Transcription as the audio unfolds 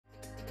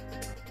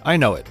I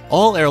know it,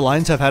 all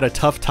airlines have had a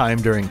tough time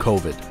during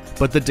COVID,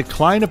 but the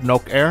decline of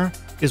Nok Air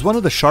is one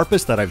of the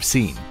sharpest that I've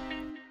seen.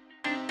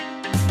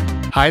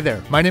 Hi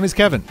there, my name is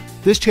Kevin.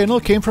 This channel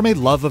came from a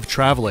love of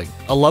traveling,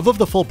 a love of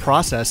the full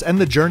process and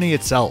the journey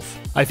itself.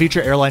 I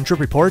feature airline trip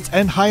reports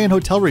and high-end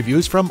hotel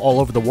reviews from all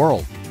over the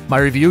world. My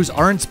reviews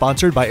aren't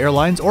sponsored by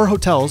airlines or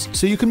hotels,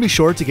 so you can be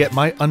sure to get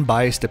my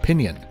unbiased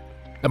opinion.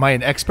 Am I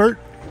an expert?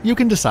 You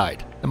can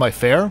decide. Am I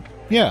fair?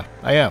 Yeah,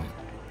 I am.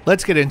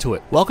 Let's get into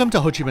it. Welcome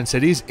to Ho Chi Minh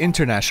City's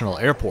International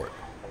Airport.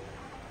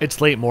 It's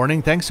late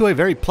morning thanks to a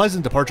very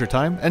pleasant departure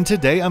time, and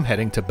today I'm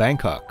heading to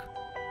Bangkok.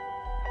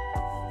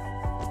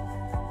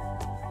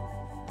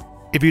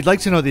 If you'd like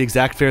to know the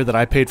exact fare that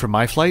I paid for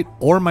my flight,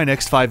 or my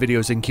next 5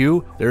 videos in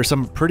queue, there are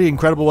some pretty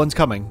incredible ones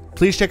coming.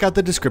 Please check out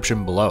the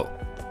description below.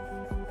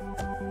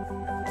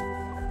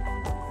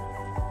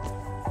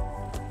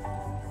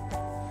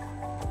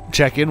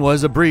 Check-in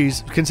was a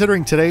breeze,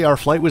 considering today our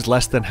flight was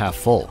less than half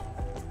full.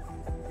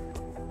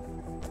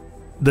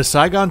 The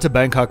Saigon to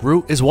Bangkok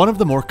route is one of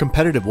the more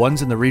competitive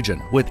ones in the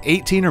region, with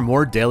 18 or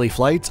more daily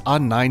flights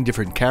on 9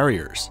 different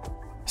carriers.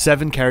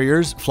 7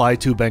 carriers fly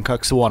to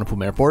Bangkok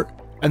Suvarnabhumi Airport,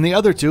 and the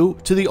other 2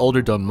 to the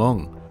older Don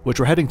Mueang,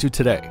 which we're heading to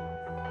today.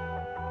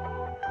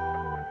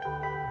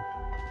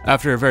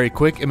 After a very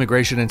quick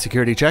immigration and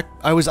security check,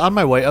 I was on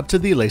my way up to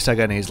the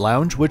Saigonaisse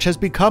Lounge, which has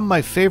become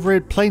my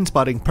favorite plane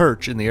spotting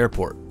perch in the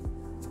airport.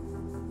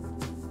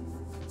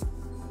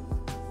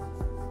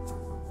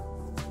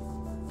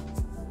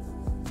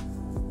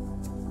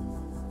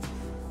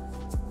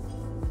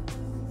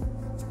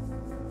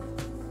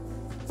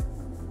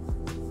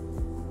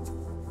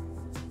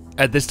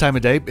 At this time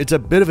of day, it's a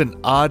bit of an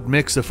odd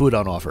mix of food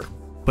on offer,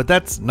 but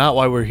that's not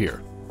why we're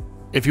here.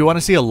 If you want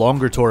to see a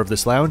longer tour of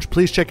this lounge,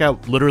 please check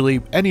out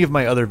literally any of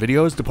my other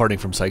videos departing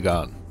from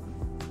Saigon.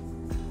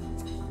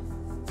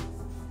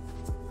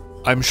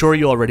 I'm sure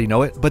you already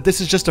know it, but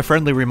this is just a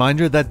friendly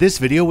reminder that this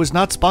video was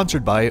not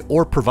sponsored by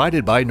or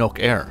provided by Nok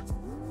Air.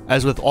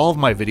 As with all of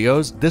my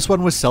videos, this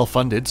one was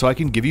self-funded so I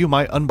can give you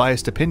my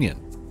unbiased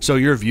opinion. So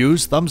your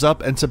views, thumbs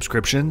up, and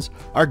subscriptions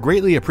are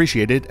greatly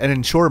appreciated and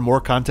ensure more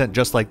content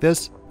just like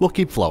this will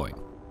keep flowing.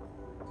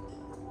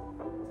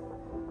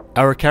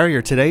 Our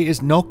carrier today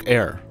is Nok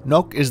Air.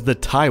 Nok is the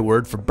Thai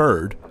word for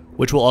bird,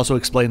 which will also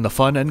explain the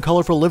fun and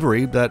colorful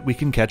livery that we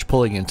can catch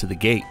pulling into the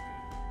gate.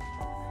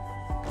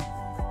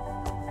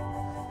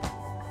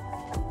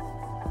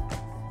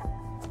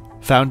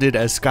 Founded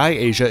as Sky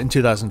Asia in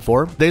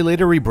 2004, they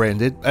later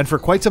rebranded, and for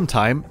quite some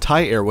time,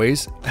 Thai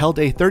Airways held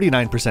a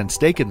 39%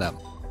 stake in them,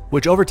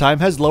 which over time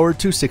has lowered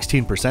to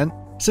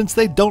 16% since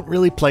they don't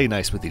really play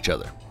nice with each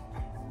other.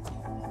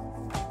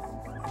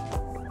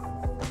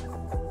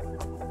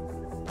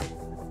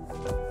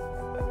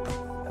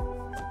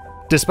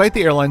 Despite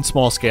the airline's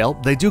small scale,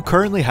 they do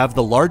currently have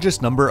the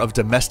largest number of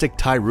domestic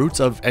Thai routes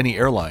of any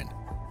airline,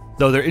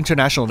 though their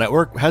international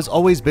network has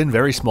always been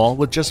very small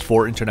with just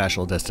 4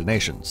 international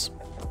destinations.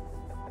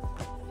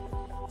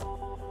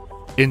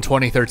 In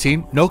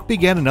 2013, Nok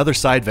began another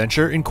side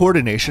venture in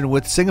coordination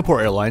with Singapore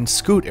Airlines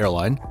Scoot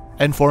Airline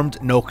and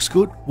formed Nok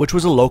Scoot, which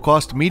was a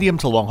low-cost medium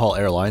to long-haul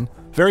airline,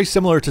 very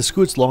similar to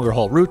Scoot's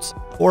longer-haul routes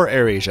or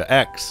AirAsia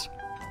X.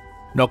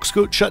 Nok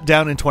Scoot shut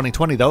down in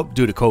 2020 though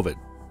due to COVID.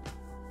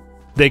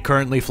 They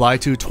currently fly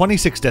to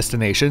 26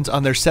 destinations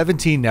on their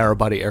 17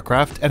 narrow-body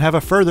aircraft and have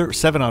a further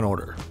 7 on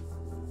order.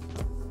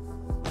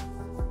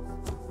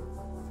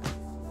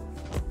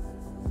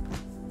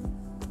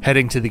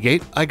 Heading to the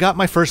gate, I got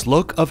my first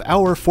look of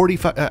our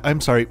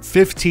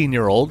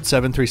 15-year-old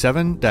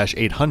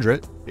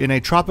 737-800 in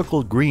a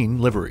tropical green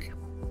livery.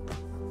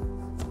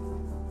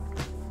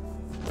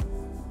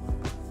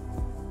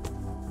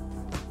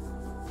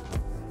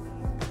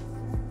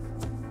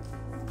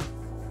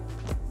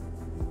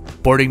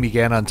 Boarding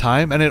began on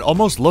time, and it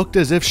almost looked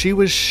as if she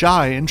was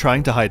shy and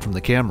trying to hide from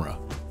the camera.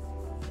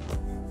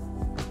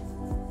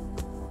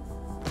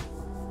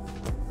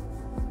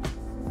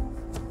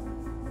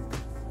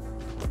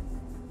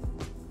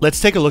 Let's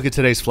take a look at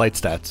today's flight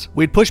stats.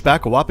 We'd push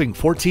back a whopping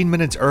 14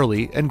 minutes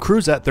early and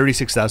cruise at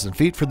 36,000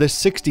 feet for this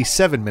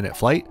 67-minute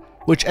flight,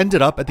 which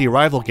ended up at the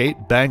arrival gate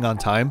bang on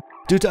time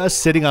due to us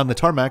sitting on the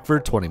tarmac for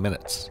 20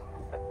 minutes.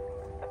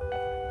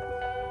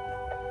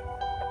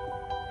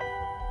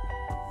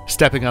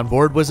 Stepping on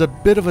board was a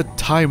bit of a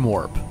time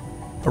warp.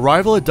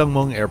 Arrival at Don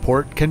Mueang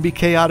Airport can be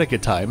chaotic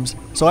at times,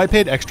 so I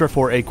paid extra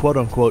for a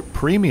quote-unquote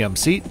premium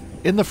seat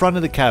in the front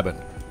of the cabin,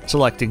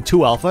 selecting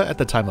 2 Alpha at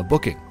the time of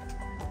booking.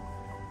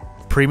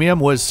 Premium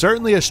was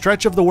certainly a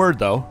stretch of the word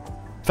though.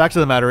 Fact of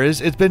the matter is,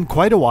 it's been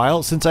quite a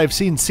while since I've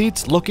seen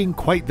seats looking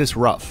quite this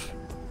rough.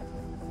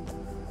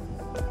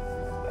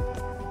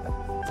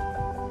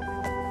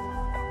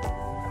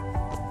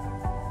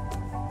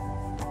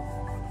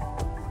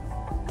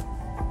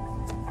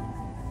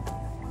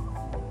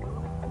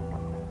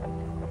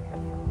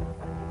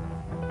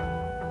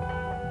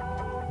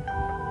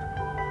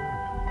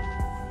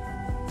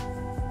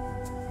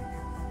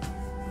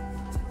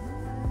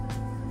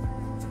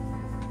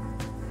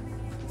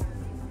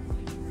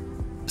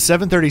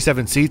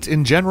 737 seats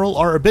in general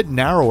are a bit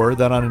narrower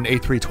than on an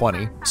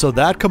A320, so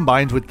that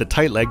combined with the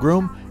tight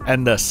legroom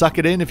and the suck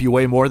it in if you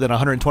weigh more than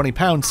 120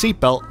 pounds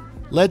seatbelt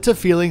led to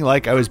feeling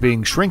like I was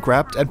being shrink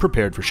wrapped and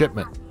prepared for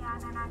shipment.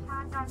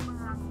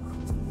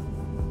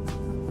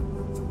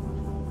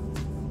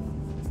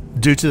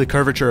 Due to the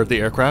curvature of the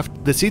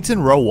aircraft, the seats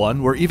in row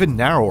 1 were even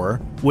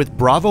narrower, with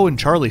Bravo and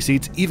Charlie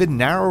seats even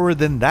narrower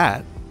than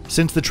that,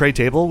 since the tray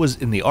table was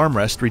in the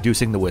armrest,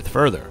 reducing the width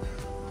further.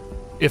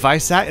 If I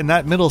sat in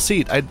that middle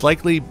seat, I'd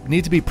likely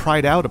need to be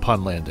pried out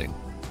upon landing.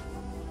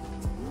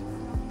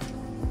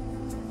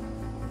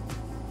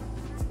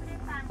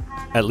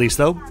 At least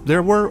though,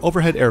 there were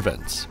overhead air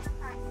vents.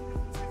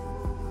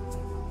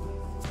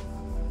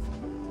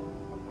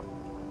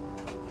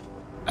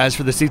 As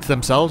for the seats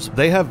themselves,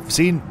 they have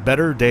seen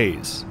better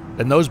days,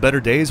 and those better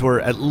days were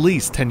at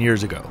least 10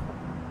 years ago.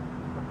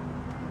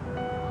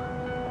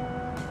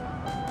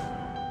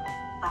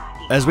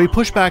 As we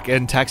push back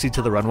and taxi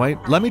to the runway,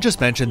 let me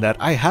just mention that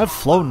I have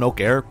flown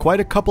Nok Air quite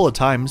a couple of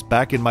times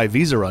back in my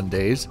visa run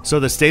days, so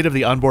the state of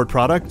the onboard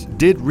product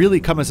did really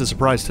come as a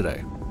surprise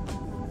today.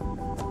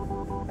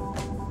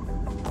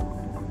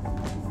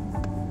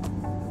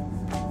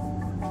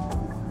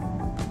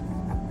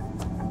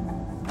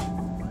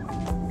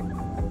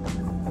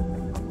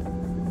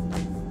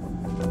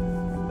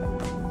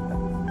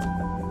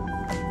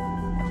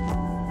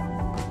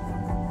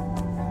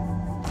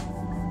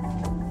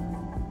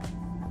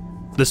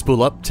 The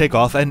spool up,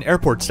 takeoff, and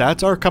airport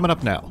stats are coming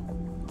up now.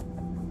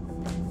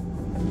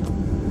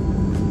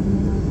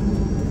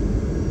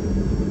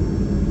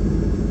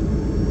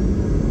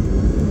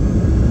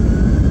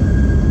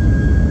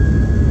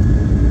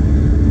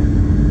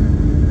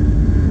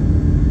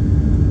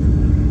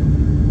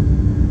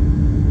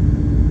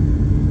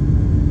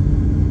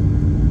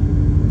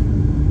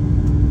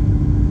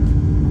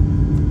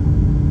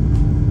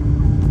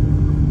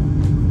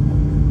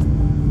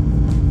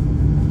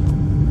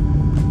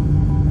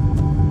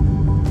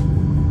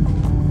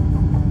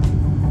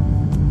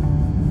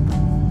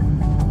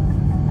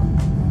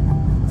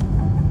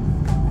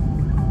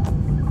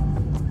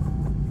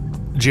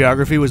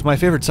 Geography was my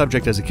favorite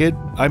subject as a kid.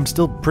 I'm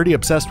still pretty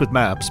obsessed with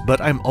maps, but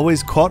I'm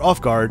always caught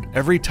off guard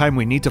every time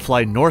we need to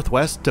fly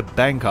northwest to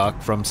Bangkok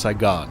from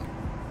Saigon.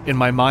 In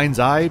my mind's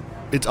eye,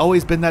 it's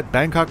always been that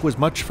Bangkok was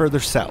much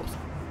further south.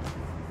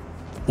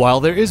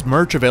 While there is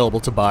merch available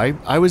to buy,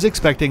 I was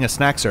expecting a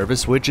snack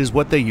service, which is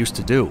what they used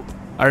to do.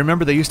 I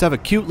remember they used to have a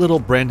cute little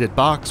branded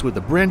box with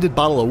a branded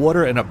bottle of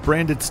water and a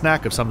branded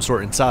snack of some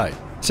sort inside,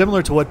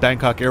 similar to what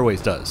Bangkok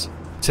Airways does.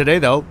 Today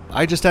though,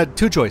 I just had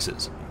two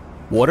choices: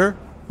 water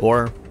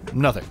or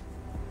nothing.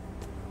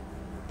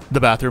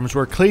 The bathrooms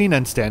were clean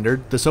and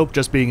standard, the soap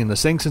just being in the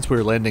sink since we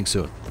were landing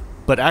soon.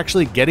 But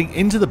actually getting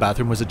into the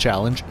bathroom was a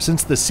challenge,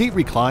 since the seat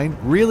recline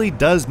really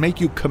does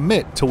make you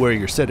commit to where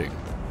you're sitting.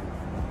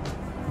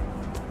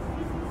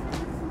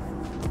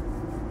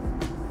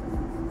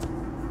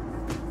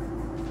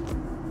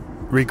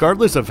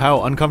 Regardless of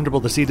how uncomfortable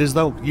the seat is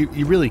though, you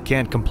really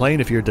can't complain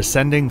if you're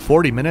descending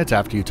 40 minutes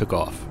after you took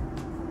off.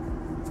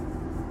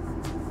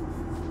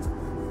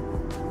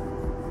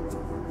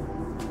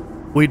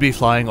 We'd be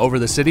flying over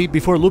the city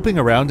before looping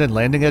around and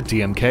landing at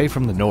DMK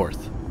from the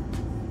north.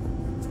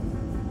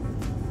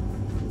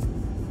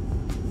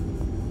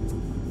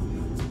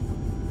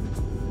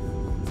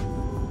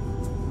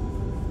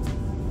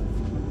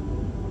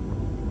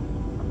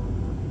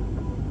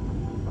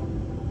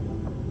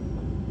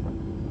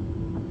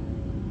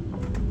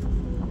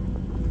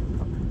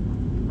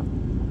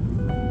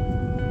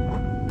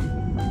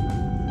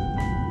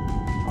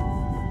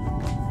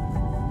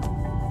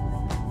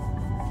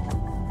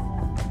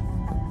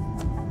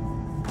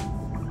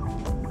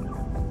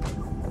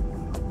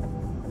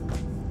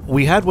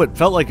 We had what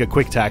felt like a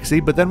quick taxi,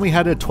 but then we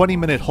had a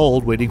 20-minute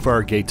hold waiting for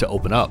our gate to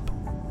open up.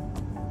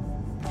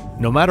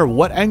 No matter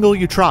what angle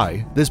you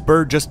try, this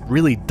bird just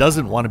really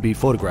doesn't want to be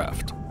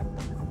photographed.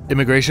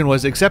 Immigration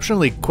was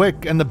exceptionally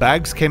quick and the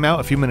bags came out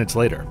a few minutes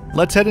later.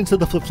 Let's head into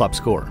the flip-flop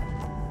score.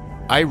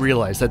 I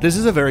realize that this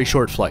is a very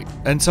short flight,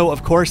 and so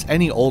of course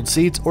any old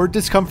seats or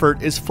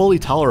discomfort is fully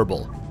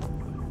tolerable.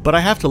 But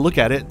I have to look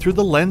at it through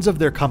the lens of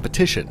their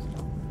competition.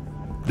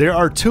 There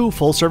are two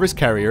full-service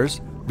carriers,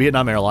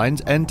 Vietnam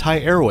Airlines and Thai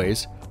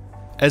Airways,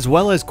 as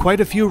well as quite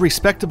a few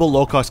respectable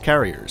low-cost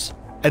carriers,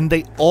 and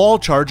they all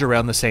charge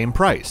around the same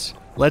price,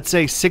 let's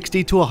say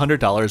 $60 to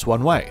 $100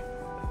 one way.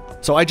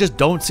 So I just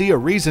don't see a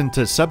reason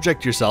to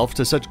subject yourself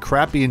to such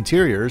crappy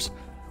interiors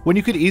when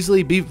you could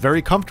easily be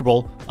very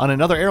comfortable on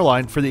another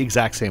airline for the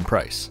exact same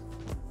price.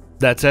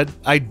 That said,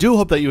 I do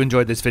hope that you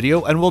enjoyed this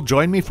video and will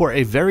join me for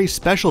a very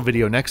special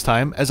video next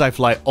time as I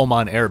fly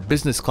Oman Air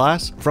business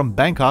class from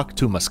Bangkok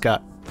to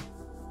Muscat.